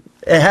 but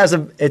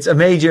it's a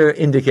major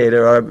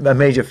indicator or a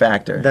major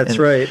factor. That's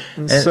right.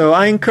 And so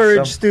I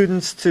encourage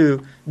students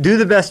to do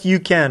the best you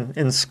can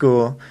in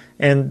school,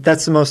 and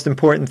that's the most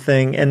important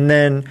thing. And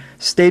then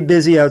stay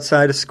busy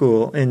outside of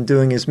school and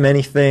doing as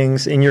many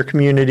things in your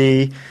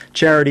community,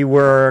 charity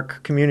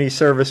work, community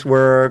service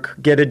work,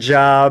 get a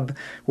job,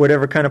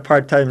 whatever kind of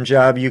part-time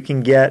job you can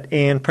get,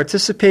 and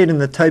participate in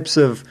the types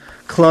of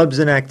clubs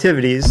and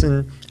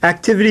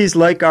activities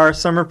like our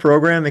summer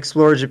program,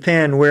 Explore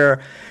Japan,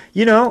 where,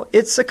 you know,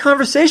 it's a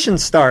conversation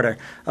starter.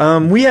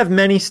 We have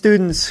many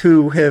students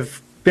who have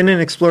been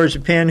in Explore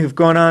Japan who've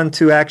gone on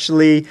to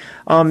actually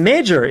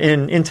major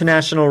in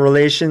international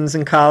relations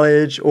in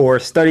college or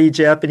study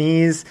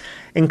Japanese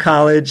in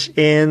college,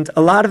 and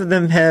a lot of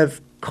them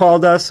have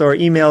called us or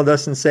emailed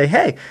us and say,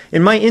 hey,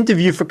 in my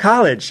interview for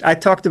college, I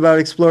talked about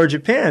Explore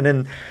Japan,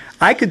 and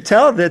I could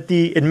tell that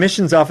the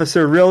admissions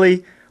officer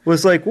really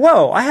was like,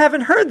 whoa, I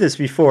haven't heard this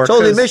before.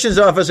 So the admissions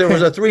officer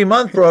was a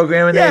 3-month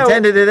program, and they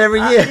attended it every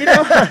year.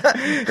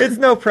 It's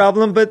no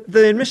problem. But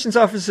the admissions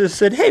officer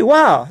said, hey,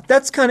 wow,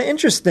 that's kind of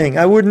interesting.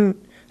 I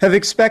wouldn't have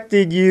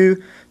expected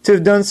you to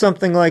have done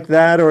something like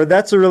that, or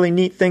that's a really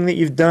neat thing that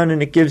you've done,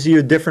 and it gives you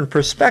a different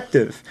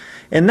perspective.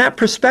 And that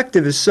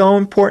perspective is so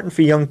important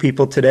for young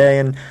people today.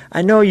 And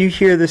I know you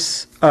hear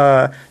this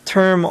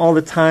term all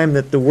the time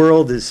that the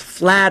world is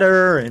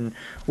flatter and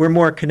we're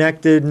more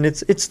connected, and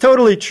it's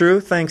totally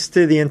true thanks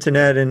to the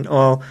internet and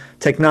all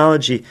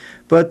technology.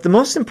 But the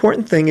most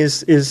important thing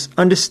is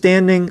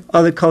understanding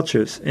other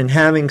cultures and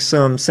having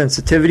some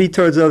sensitivity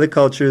towards other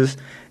cultures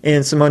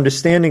and some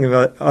understanding of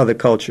other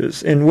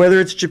cultures. And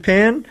whether it's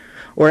Japan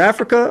or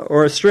Africa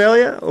or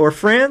Australia or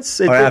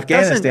France or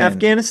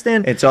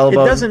Afghanistan, it's all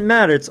about, it doesn't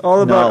matter. It's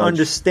all about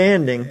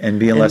understanding and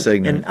being less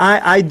ignorant. And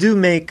I do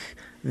make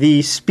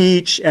the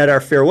speech at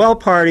our farewell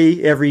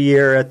party every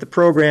year at the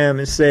program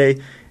and say,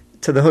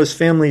 to the host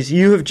families,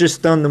 you have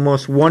just done the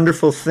most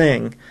wonderful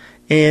thing.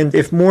 And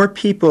if more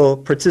people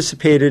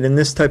participated in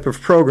this type of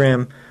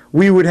program,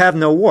 we would have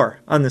no war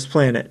on this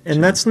planet.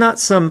 And that's not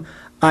some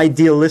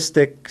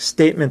idealistic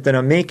statement that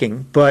I'm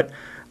making, but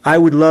I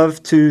would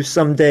love to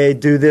someday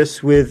do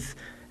this with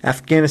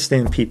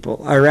Afghanistan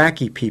people,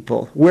 Iraqi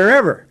people,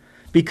 wherever.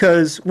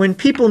 Because when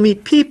people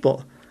meet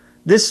people,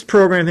 this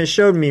program has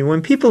showed me,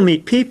 when people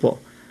meet people,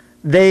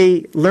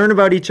 they learn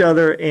about each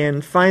other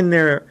and find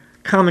their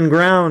common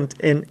ground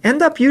and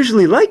end up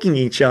usually liking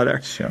each other.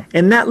 Sure.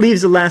 And that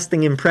leaves a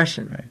lasting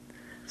impression. Right.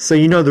 So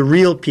you know the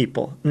real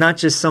people, not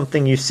just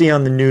something you see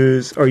on the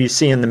news or you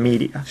see in the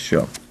media.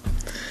 Sure.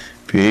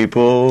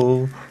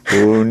 People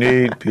who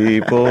need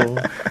people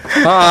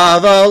are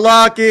the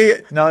lucky.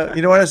 No,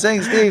 you know what I'm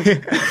saying,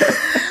 Steve?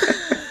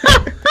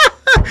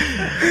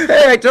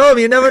 Hey, I told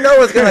you never know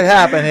what's going to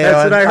happen here.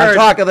 That's what I heard. On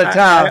Talk of the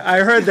Town. I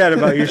heard that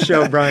about your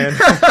show, Brian.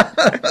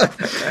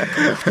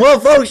 Well,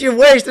 folks, you've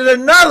wasted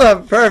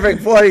another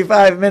perfect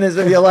 45 minutes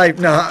of your life.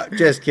 No,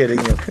 just kidding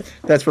you.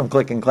 That's from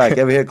Click and Clack.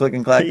 Ever hear Click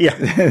and Clack? Yeah.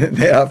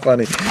 They are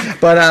funny.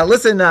 But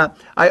listen, I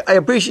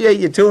appreciate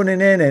you tuning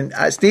in.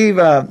 And Steve,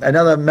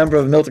 another member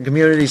of the Milton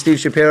community, Steve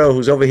Shapiro,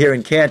 who's over here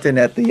in Canton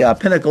at the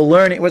Pinnacle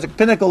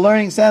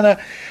Learning Center.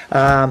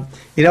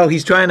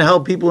 He's trying to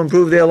help people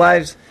improve their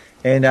lives.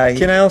 And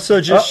can I also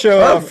just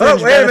show a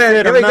fringe wait a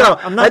minute, benefit? here we go.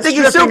 I'm not I think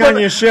he's stripping Superman.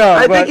 on your show.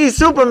 I but think he's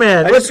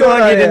Superman. I What's just going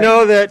want on you to here?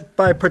 know that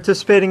by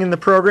participating in the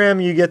program,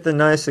 you get the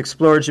nice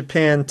Explore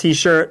Japan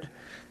T-shirt,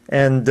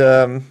 and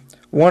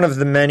one of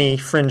the many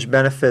fringe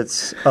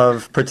benefits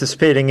of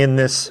participating in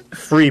this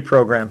free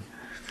program.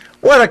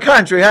 What a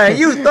country, huh?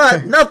 You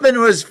thought nothing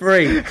was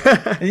free.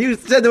 And you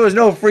said there was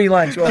no free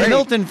lunch. Well, the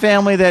Milton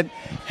family that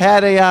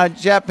had a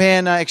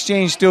Japan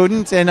exchange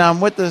student, and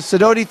with the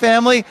Sidoti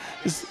family,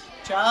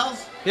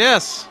 Charles?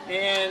 Yes.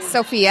 And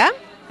Sophia.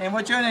 And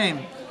what's your name?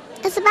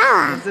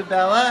 Isabella.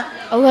 Isabella.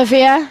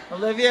 Olivia.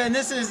 Olivia. And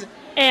this is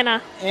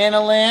Anna. Anna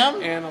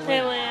Lamb. Anna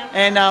Hey, Lamb. Lamb.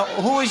 And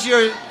who is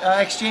your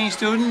exchange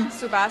student?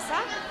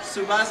 Subasa.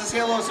 Subasa. Say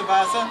hello,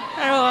 Subasa.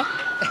 Hello.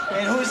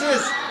 And who's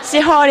this?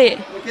 Say howdy.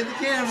 Look at the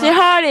camera. Say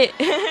howdy.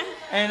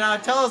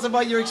 And tell us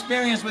about your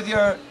experience with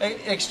your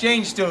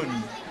exchange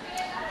student.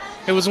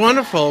 It was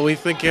wonderful. We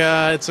think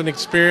it's an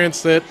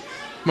experience that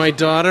my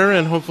daughter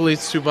and hopefully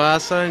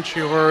Tsubasa and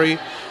Shiori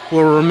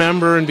will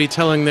remember and be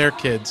telling their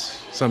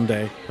kids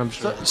someday, I'm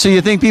sure. So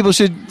you think people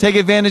should take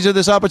advantage of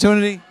this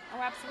opportunity? Oh,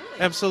 absolutely.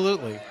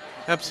 Absolutely.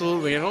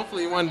 Absolutely. And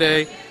hopefully one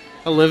day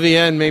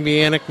Olivia and maybe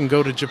Anna can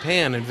go to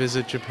Japan and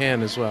visit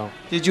Japan as well.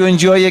 Did you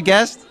enjoy your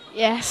guest?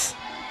 Yes.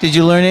 Did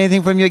you learn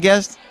anything from your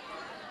guest?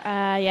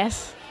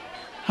 Yes.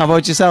 How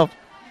about yourself?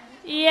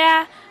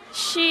 Yeah.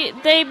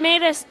 They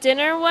made us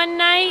dinner one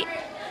night,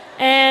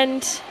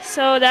 and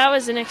so that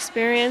was an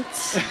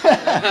experience.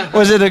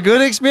 Was it a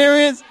good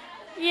experience?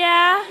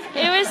 Yeah,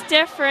 it was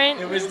different.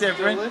 It was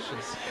different.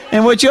 Delicious.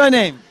 And what's your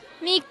name?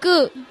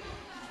 Miku.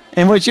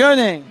 And what's your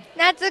name?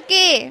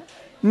 Natsuki.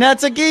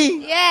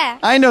 Natsuki? Yeah.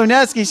 I know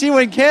Natsuki. She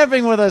went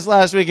camping with us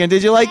last weekend.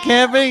 Did you like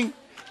camping?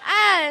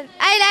 I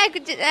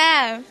like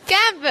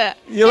camp.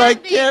 You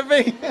like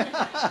camping?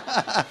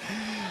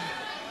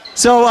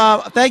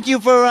 So thank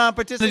you for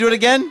participating. Do it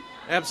again?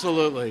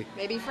 Absolutely.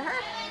 Maybe for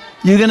her.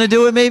 You going to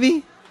do it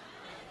maybe?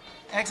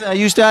 Excellent. Are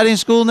you starting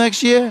school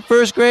next year?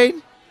 First grade?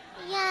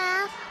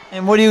 Yeah.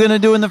 And what are you going to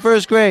do in the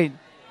first grade?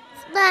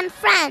 Learn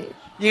French.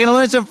 You're going to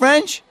learn some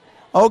French?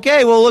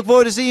 Okay, we'll look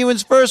forward to seeing you in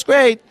first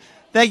grade.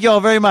 Thank you all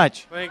very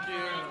much. Thank you.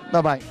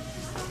 Bye-bye.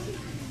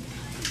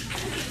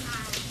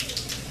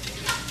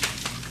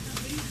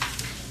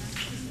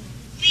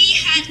 We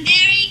had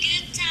very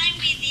good time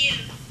with you.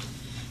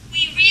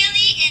 We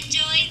really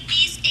enjoyed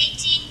these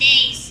 18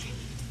 days.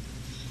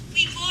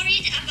 We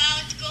worried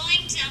about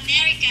going to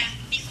America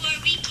before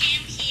we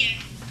came here,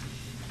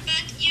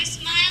 but your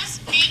smiles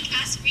make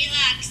us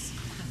relax.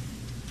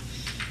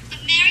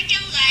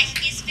 American life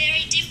is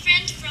very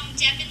different from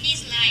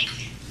Japanese life.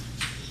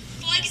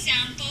 For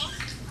example,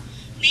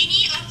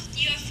 many of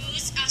your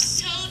foods are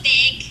so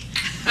big.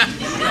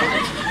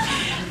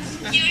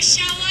 Your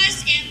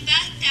showers and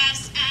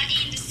bathtubs are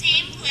in the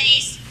same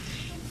place,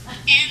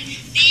 and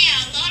there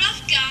are a lot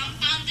of gum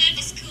under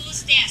the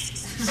school's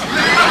desks.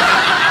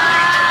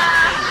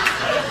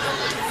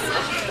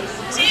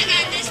 To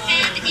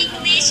understand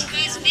English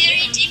was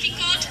very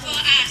difficult for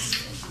us,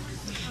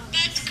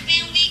 but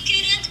when we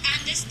couldn't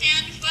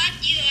understand what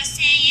you are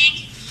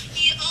saying,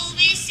 you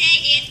always say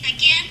it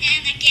again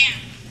and again.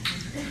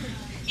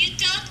 You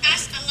taught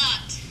us a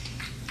lot.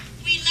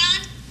 We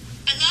learned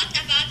a lot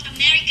about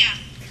America.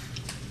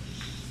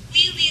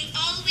 We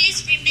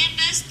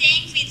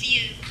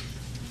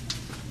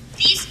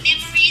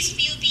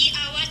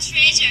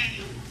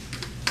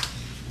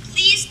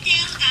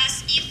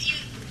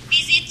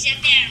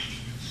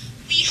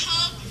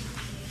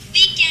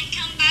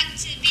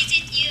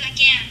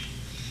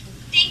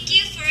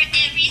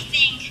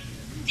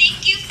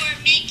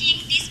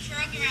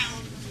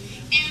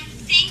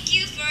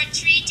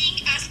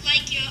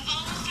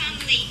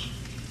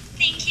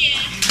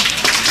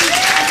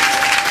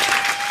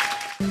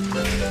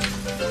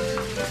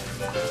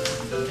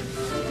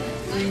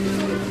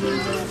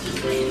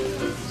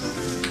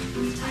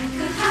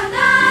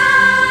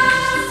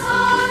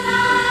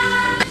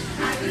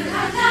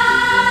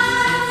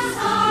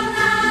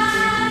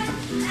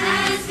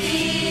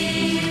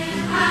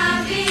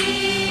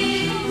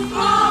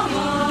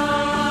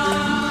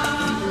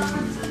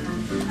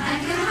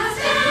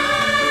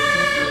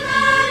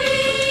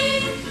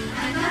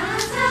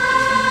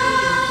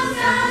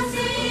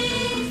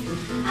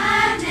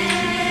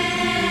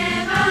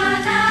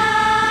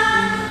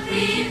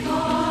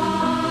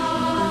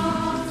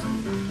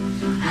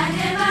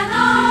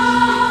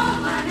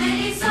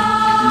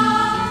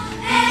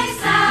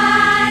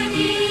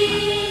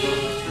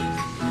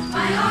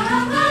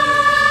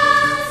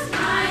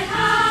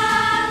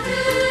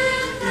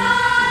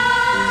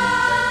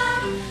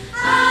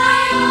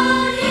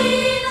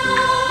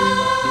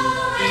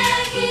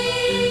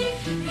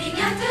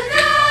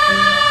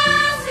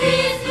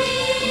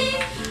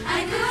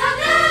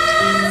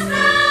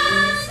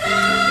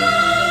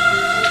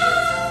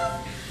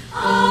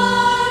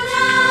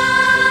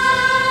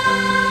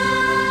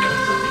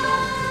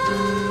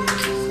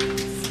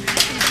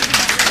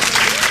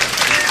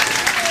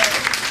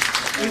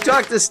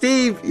talk to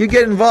Steve. You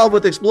get involved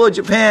with Explore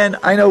Japan.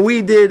 I know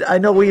we did. I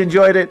know we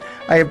enjoyed it.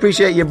 I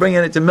appreciate you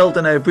bringing it to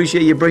Milton. I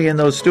appreciate you bringing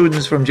those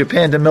students from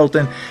Japan to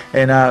Milton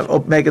and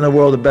making the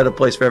world a better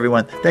place for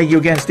everyone. Thank you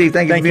again, Steve.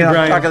 Thank you for being on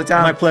Talk of the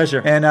Town. My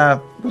pleasure.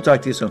 And we'll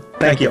talk to you soon.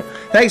 Thank you.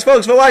 Thanks,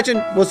 folks, for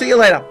watching. We'll see you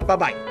later.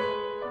 Bye-bye.